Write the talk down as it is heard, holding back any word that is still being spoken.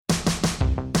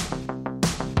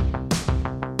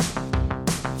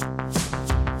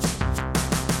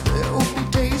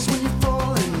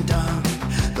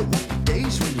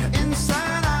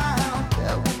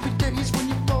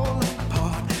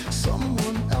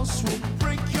else will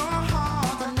break your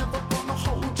heart. I'm never gonna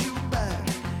hold you back.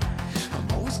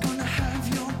 I'm always gonna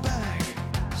have your back.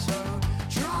 So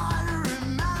try to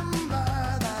remember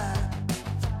that.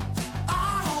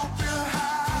 I hope you're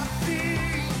happy.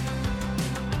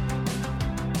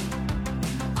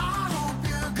 I hope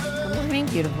you're Good good. morning,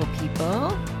 beautiful people.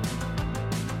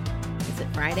 Is it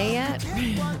Friday yet?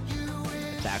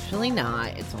 It's actually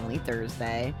not. It's only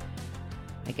Thursday.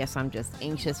 I guess I'm just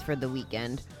anxious for the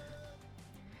weekend.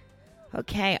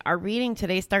 Okay, our reading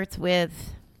today starts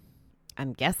with,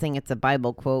 I'm guessing it's a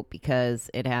Bible quote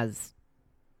because it has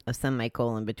a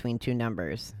semicolon between two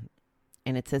numbers.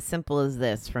 And it's as simple as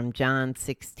this from John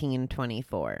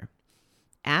 16:24.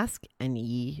 Ask and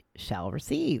ye shall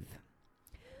receive.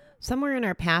 Somewhere in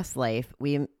our past life,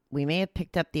 we may have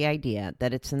picked up the idea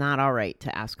that it's not all right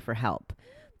to ask for help,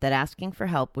 that asking for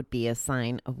help would be a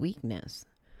sign of weakness.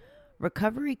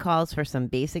 Recovery calls for some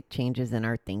basic changes in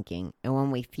our thinking, and when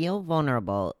we feel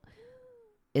vulnerable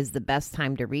is the best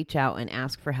time to reach out and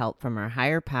ask for help from our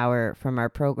higher power, from our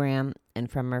program,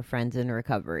 and from our friends in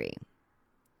recovery.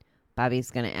 Bobby's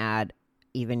going to add,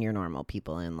 even your normal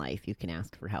people in life, you can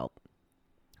ask for help.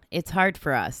 It's hard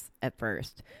for us at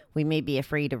first. We may be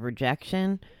afraid of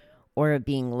rejection or of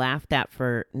being laughed at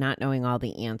for not knowing all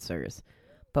the answers.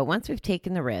 But once we've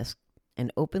taken the risk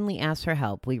and openly asked for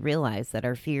help, we realize that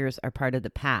our fears are part of the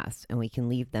past and we can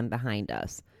leave them behind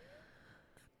us.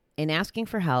 In asking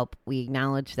for help, we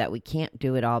acknowledge that we can't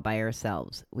do it all by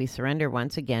ourselves. We surrender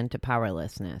once again to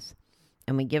powerlessness,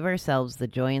 and we give ourselves the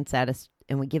joy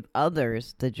and we give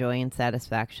others the joy and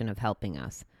satisfaction of helping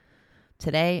us.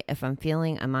 Today, if I'm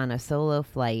feeling I'm on a solo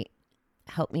flight,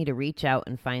 help me to reach out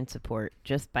and find support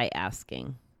just by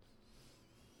asking.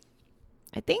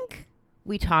 I think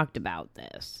we talked about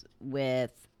this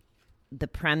with the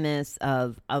premise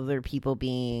of other people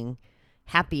being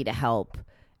happy to help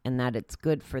and that it's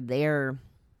good for their,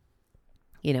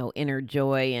 inner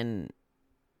joy and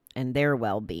their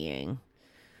well-being.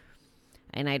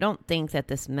 And I don't think that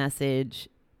this message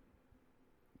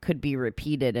could be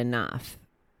repeated enough.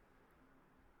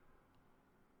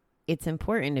 It's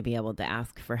important to be able to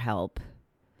ask for help.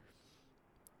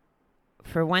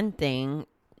 For one thing,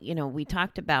 we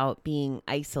talked about being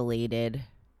isolated,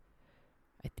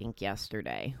 I think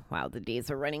yesterday. Wow, the days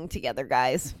are running together,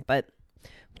 guys. But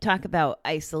we talk about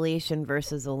isolation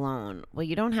versus alone. Well,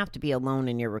 you don't have to be alone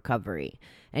in your recovery.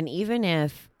 And even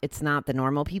if it's not the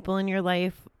normal people in your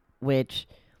life, which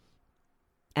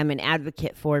I'm an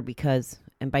advocate for because,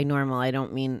 and by normal, I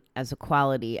don't mean as a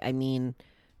quality, I mean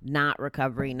not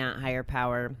recovery, not higher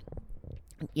power,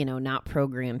 not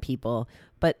program people,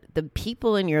 but the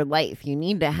people in your life. You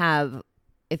need to have,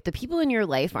 if the people in your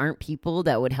life aren't people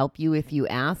that would help you if you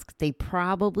ask, they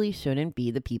probably shouldn't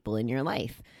be the people in your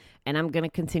life. And I'm going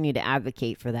to continue to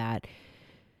advocate for that.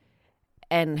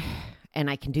 And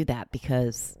I can do that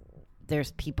because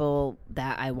there's people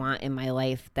that I want in my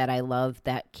life that I love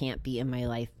that can't be in my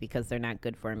life because they're not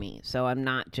good for me. So I'm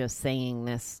not just saying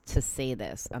this to say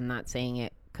this. I'm not saying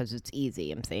it because it's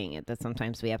easy. I'm saying it that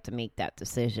sometimes we have to make that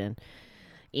decision.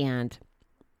 And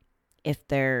if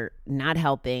they're not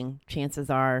helping, chances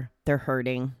are they're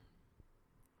hurting.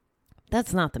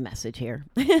 That's not the message here.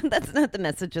 That's not the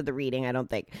message of the reading, I don't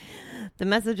think. The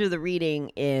message of the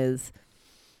reading is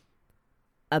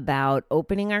about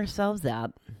opening ourselves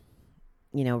up,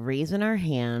 raising our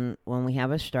hand when we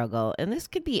have a struggle. And this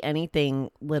could be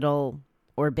anything little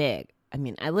or big. I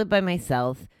mean, I live by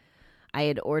myself. I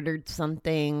had ordered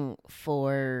something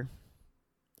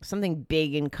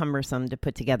big and cumbersome to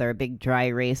put together, a big dry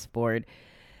erase board.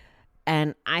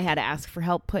 And I had to ask for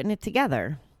help putting it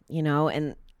together,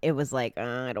 and it was like,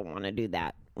 I don't want to do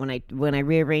that. When I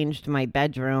rearranged my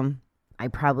bedroom, I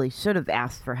probably should have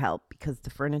asked for help because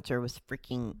the furniture was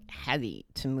freaking heavy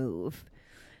to move.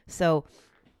 So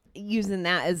using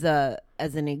that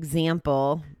as an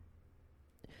example,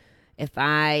 if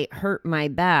I hurt my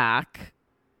back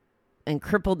and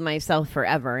crippled myself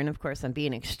forever, and of course I'm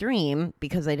being extreme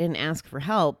because I didn't ask for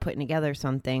help putting together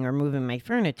something or moving my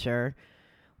furniture,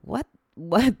 what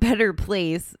better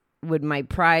place would my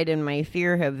pride and my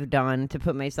fear have done to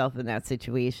put myself in that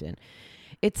situation?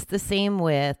 It's the same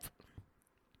with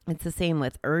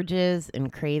urges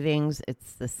and cravings.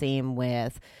 It's the same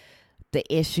with the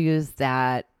issues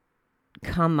that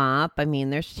come up. I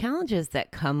mean, there's challenges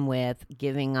that come with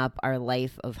giving up our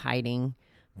life of hiding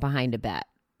behind a bed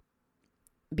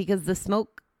because the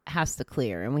smoke has to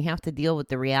clear and we have to deal with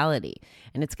the reality.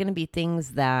 And it's going to be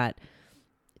things that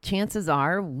chances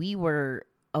are we were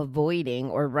avoiding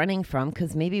or running from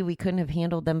because maybe we couldn't have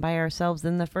handled them by ourselves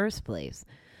in the first place.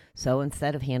 So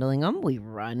instead of handling them, we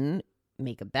run,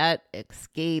 make a bet,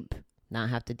 escape, not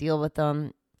have to deal with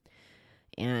them.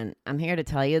 And I'm here to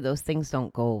tell you those things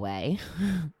don't go away.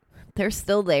 They're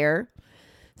still there.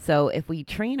 So if we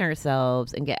train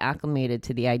ourselves and get acclimated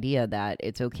to the idea that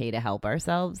it's okay to help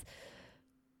ourselves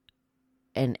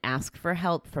and ask for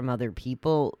help from other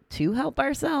people to help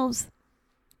ourselves,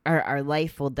 our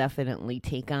life will definitely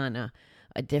take on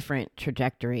a different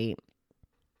trajectory.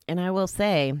 And I will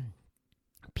say,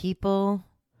 people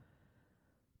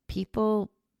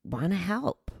want to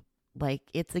help. Like,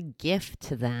 it's a gift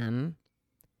to them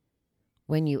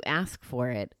when you ask for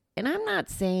it. And I'm not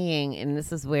saying, and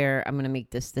this is where I'm going to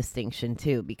make this distinction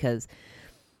too, because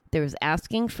there's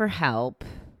asking for help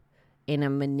in a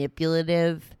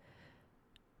manipulative,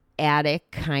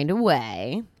 addict kind of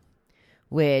way,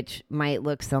 which might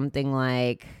look something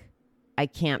like, I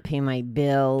can't pay my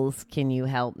bills. Can you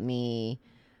help me?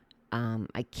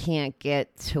 I can't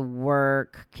get to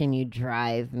work. Can you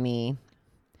drive me?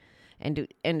 And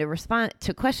to respond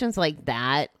to questions like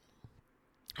that,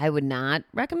 I would not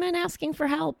recommend asking for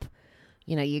help.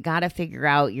 You know, you got to figure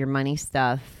out your money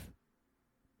stuff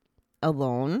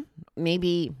alone.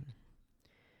 Maybe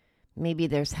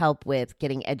there's help with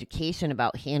getting education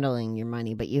about handling your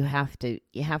money, but you have to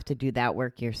do that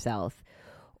work yourself.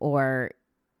 Or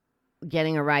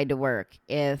getting a ride to work.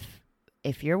 If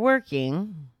you're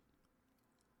working,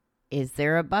 is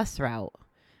there a bus route?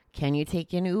 Can you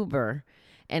take an Uber?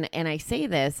 And I say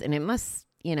this, and it must,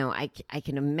 you know, I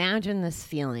can imagine this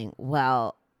feeling.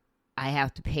 Well, I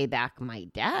have to pay back my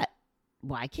debt.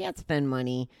 Well, I can't spend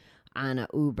money on an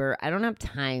Uber. I don't have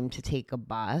time to take a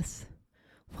bus.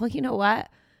 Well, you know what?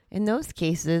 In those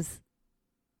cases,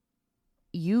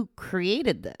 you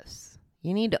created this.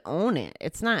 You need to own it.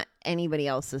 It's not anybody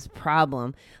else's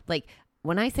problem. Like,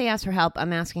 when I say ask for help,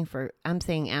 I'm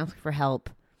saying ask for help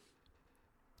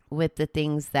with the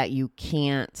things that you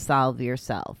can't solve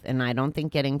yourself. And I don't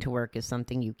think getting to work is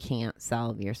something you can't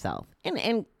solve yourself.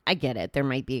 And I get it. There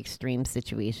might be extreme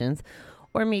situations,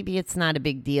 or maybe it's not a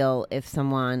big deal if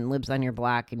someone lives on your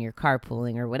block and you're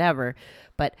carpooling or whatever.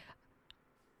 But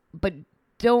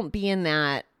don't be in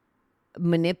that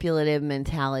manipulative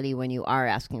mentality when you are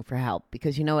asking for help,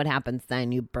 because you know what happens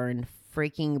then? You burn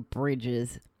freaking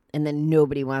bridges, and then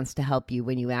nobody wants to help you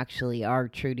when you actually are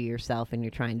true to yourself and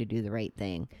you're trying to do the right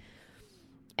thing.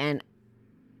 And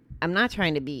I'm not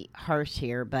trying to be harsh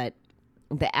here, but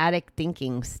the addict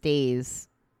thinking stays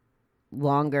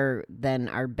longer than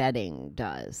our betting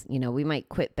does. You know, we might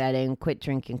quit betting, quit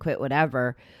drinking, quit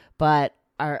whatever, but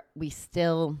we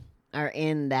still are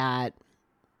in that.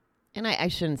 And I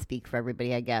shouldn't speak for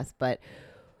everybody, I guess, but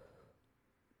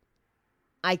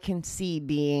I can see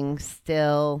being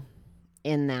still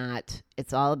in that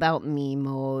it's all about me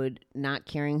mode, not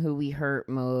caring who we hurt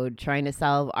mode, trying to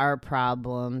solve our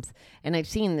problems. And I've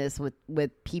seen this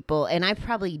with people, and I've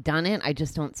probably done it. I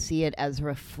just don't see it as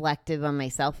reflective on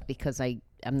myself because I'm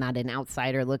not an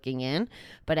outsider looking in.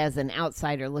 But as an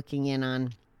outsider looking in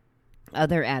on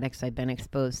other addicts I've been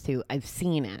exposed to, I've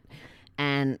seen it.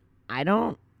 And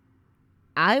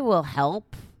I will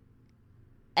help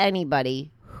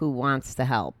anybody who wants to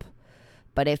help.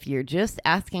 But if you're just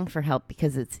asking for help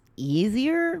because it's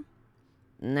easier,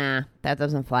 nah, that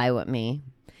doesn't fly with me.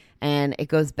 And it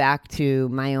goes back to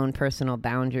my own personal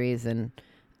boundaries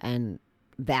and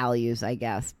values, I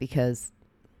guess, because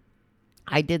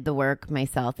I did the work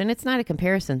myself. And it's not a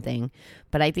comparison thing,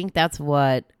 but I think that's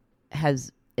what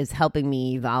is helping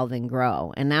me evolve and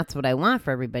grow. And that's what I want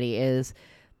for everybody, is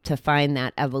to find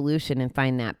that evolution and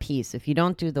find that peace. If you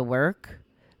don't do the work,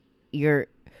 you're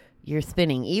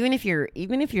spinning. Even if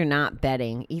you're not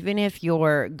betting, even if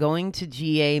you're going to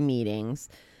GA meetings,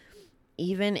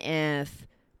 even if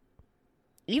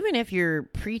you're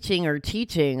preaching or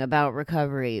teaching about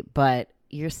recovery, but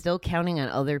you're still counting on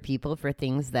other people for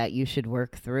things that you should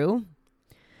work through,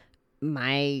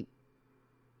 my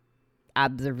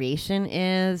observation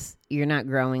is you're not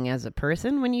growing as a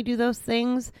person when you do those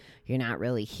things. You're not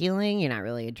really healing. You're not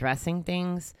really addressing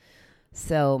things.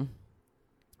 So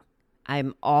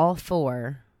I'm all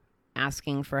for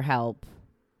asking for help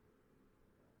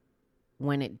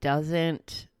when it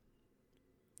doesn't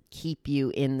keep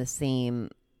you in the same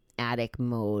addict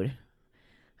mode.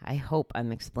 I hope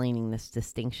I'm explaining this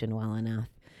distinction well enough.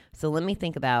 So let me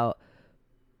think about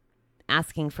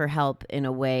asking for help in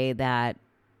a way that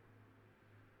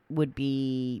would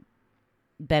be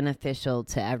beneficial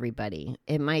to everybody.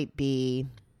 It might be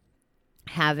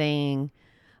having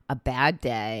a bad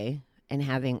day and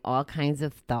having all kinds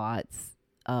of thoughts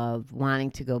of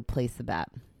wanting to go place a bet.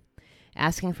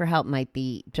 Asking for help might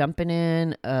be jumping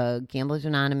in a Gamblers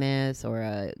Anonymous or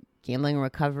a gambling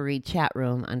recovery chat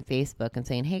room on Facebook and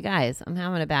saying, hey guys, I'm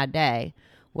having a bad day.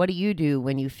 What do you do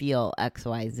when you feel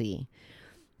XYZ?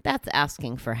 That's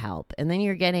asking for help. And then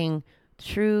you're getting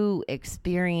true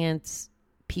experience,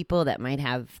 people that might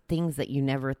have things that you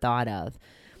never thought of.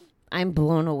 I'm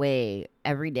blown away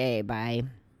every day by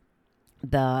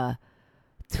the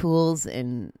tools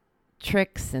and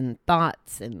tricks and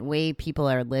thoughts and way people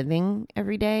are living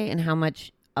every day and how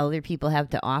much other people have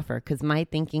to offer, because my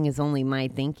thinking is only my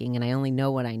thinking and I only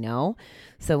know what I know.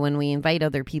 So when we invite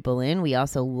other people in, we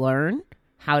also learn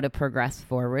how to progress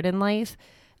forward in life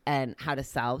and how to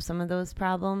solve some of those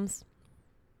problems.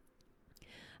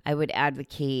 I would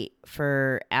advocate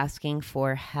for asking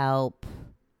for help,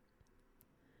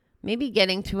 maybe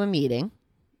getting to a meeting.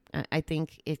 I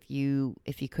think if you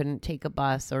couldn't take a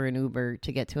bus or an Uber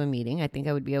to get to a meeting, I think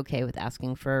I would be okay with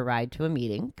asking for a ride to a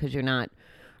meeting, because you're not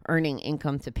earning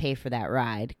income to pay for that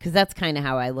ride. Because that's kind of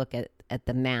how I look at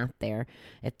the math there.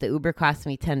 If the Uber cost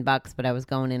me $10, but I was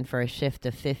going in for a shift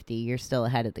of 50, you're still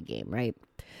ahead of the game, right?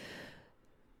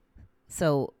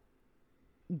 So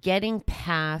getting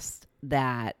past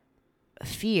that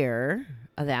fear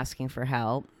of asking for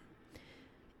help,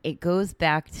 it goes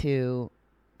back to,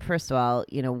 first of all,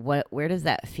 where does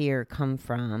that fear come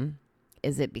from?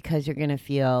 Is it because you're going to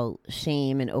feel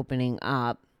shame and opening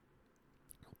up?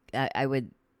 I would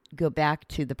go back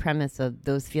to the premise of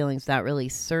those feelings not really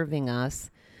serving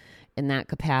us in that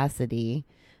capacity.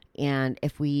 And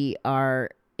if we are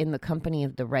in the company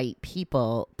of the right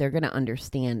people, they're going to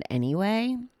understand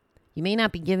anyway. You may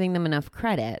not be giving them enough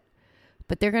credit,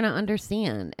 but they're going to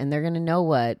understand, and they're going to know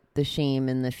what the shame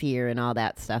and the fear and all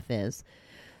that stuff is.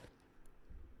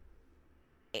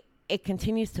 It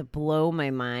continues to blow my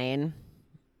mind,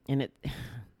 and it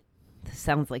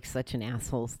sounds like such an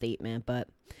asshole statement, but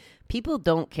people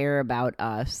don't care about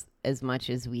us as much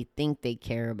as we think they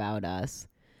care about us,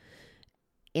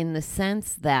 in the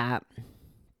sense that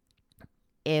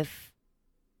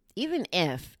even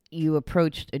if you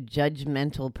approached a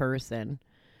judgmental person,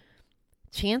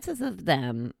 chances of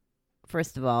them,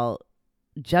 first of all,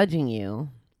 judging you,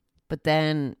 but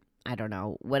then, I don't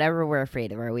know, whatever we're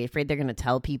afraid of. Are we afraid they're going to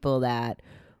tell people that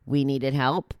we needed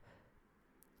help?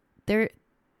 If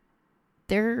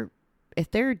they're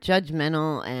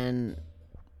judgmental and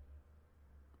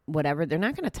whatever, they're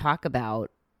not going to talk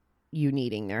about you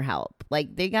needing their help.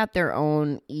 Like, they got their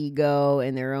own ego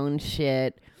and their own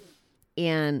shit,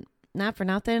 and not for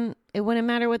nothing, it wouldn't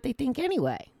matter what they think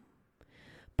anyway.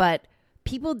 But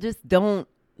people just don't.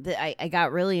 I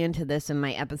got really into this in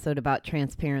my episode about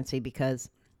transparency, because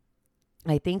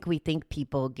I think we think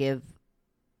people give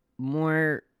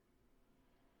more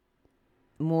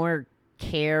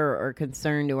care or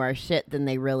concern to our shit than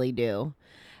they really do.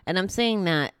 And I'm saying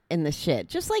that in the shit.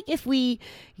 Just like if we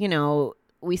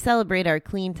celebrate our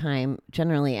clean time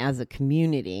generally as a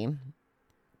community,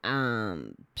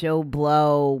 Joe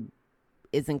Blow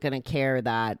isn't going to care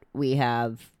that we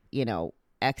have,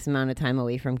 X amount of time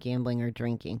away from gambling or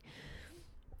drinking.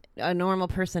 A normal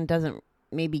person doesn't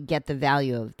maybe get the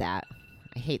value of that.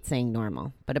 I hate saying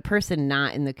normal, but a person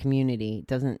not in the community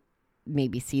doesn't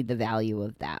maybe see the value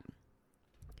of that.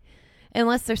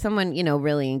 Unless there's someone,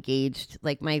 really engaged,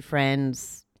 like my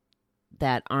friends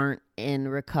that aren't in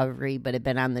recovery but have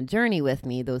been on the journey with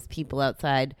me, those people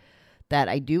outside that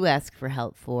I do ask for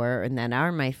help for, and that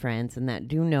are my friends, and that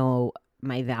do know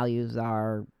my values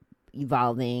are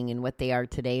evolving and what they are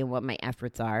today and what my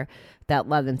efforts are, that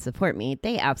love and support me,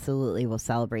 they absolutely will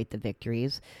celebrate the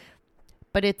victories.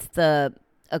 But it's the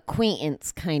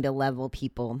acquaintance kind of level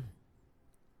people.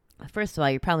 First of all,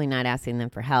 you're probably not asking them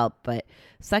for help, but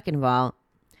second of all,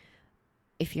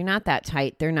 if you're not that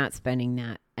tight, they're not spending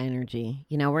that energy.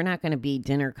 We're not going to be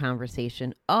dinner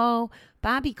conversation. Oh,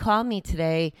 Bobby called me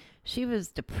today. She was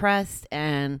depressed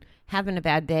and having a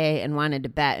bad day and wanted to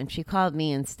bet, and she called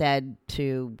me instead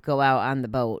to go out on the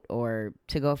boat or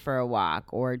to go for a walk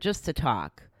or just to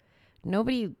talk.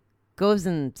 Nobody goes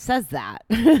and says that.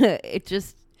 It's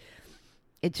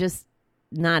just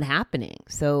not happening.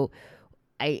 So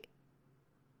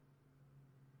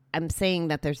I'm saying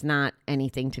that there's not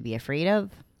anything to be afraid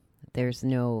of. There's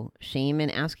no shame in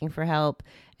asking for help.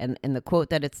 And the quote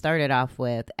that it started off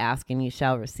with, ask and you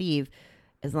shall receive,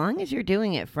 as long as you're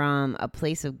doing it from a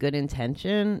place of good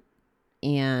intention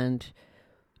and,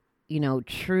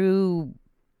 true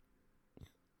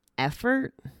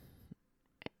effort.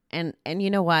 And you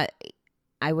know what?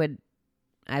 I would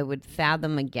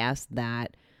fathom a guess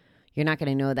that you're not going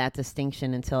to know that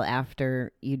distinction until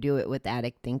after you do it with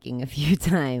addict thinking a few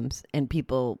times and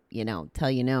people,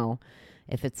 tell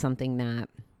if it's something that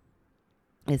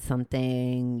is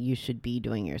something you should be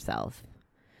doing yourself.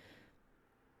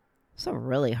 It's a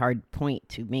really hard point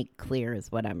to make clear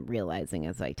is what I'm realizing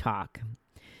as I talk.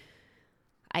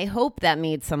 I hope that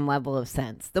made some level of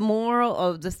sense. The moral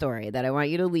of the story that I want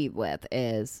you to leave with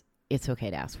is it's okay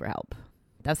to ask for help.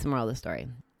 That's the moral of the story.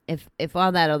 If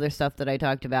all that other stuff that I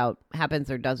talked about happens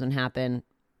or doesn't happen,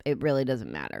 it really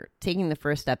doesn't matter. Taking the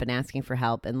first step and asking for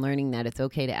help and learning that it's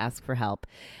okay to ask for help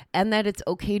and that it's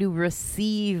okay to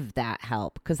receive that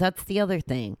help, because that's the other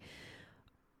thing.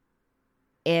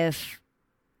 If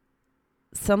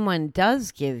someone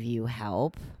does give you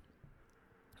help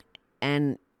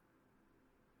and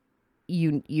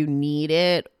you need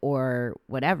it or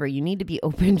whatever, you need to be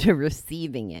open to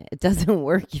receiving it. It doesn't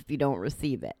work if you don't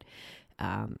receive it.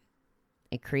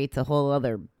 It creates a whole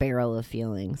other barrel of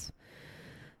feelings.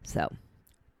 So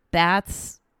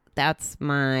that's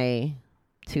my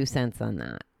 2 cents on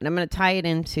that. And I'm going to tie it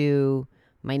into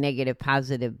my negative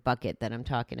positive bucket that I'm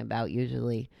talking about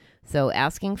usually. So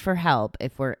asking for help,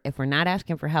 if we're not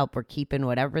asking for help, we're keeping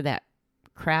whatever that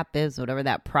crap is, whatever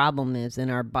that problem is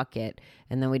in our bucket,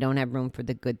 and then we don't have room for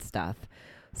the good stuff.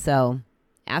 So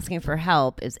asking for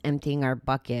help is emptying our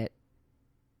bucket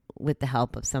with the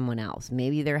help of someone else.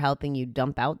 Maybe they're helping you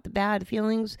dump out the bad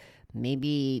feelings.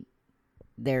 Maybe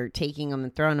they're taking them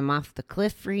and throwing them off the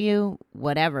cliff for you,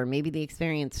 whatever. Maybe the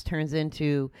experience turns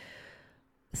into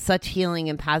such healing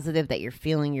and positive that you're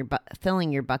filling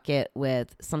your bucket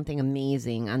with something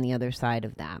amazing on the other side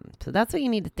of that. So that's what you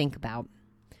need to think about.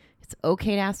 It's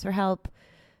okay to ask for help.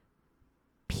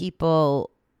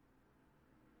 People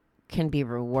can be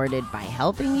rewarded by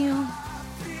helping you,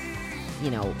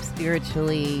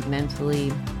 spiritually,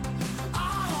 mentally,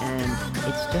 and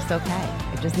it's just okay.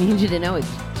 I just need you to know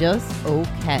it's just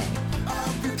okay.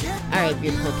 All right,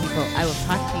 beautiful people, I will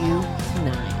talk to you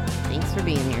tonight. Thanks for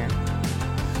being here.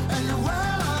 And you're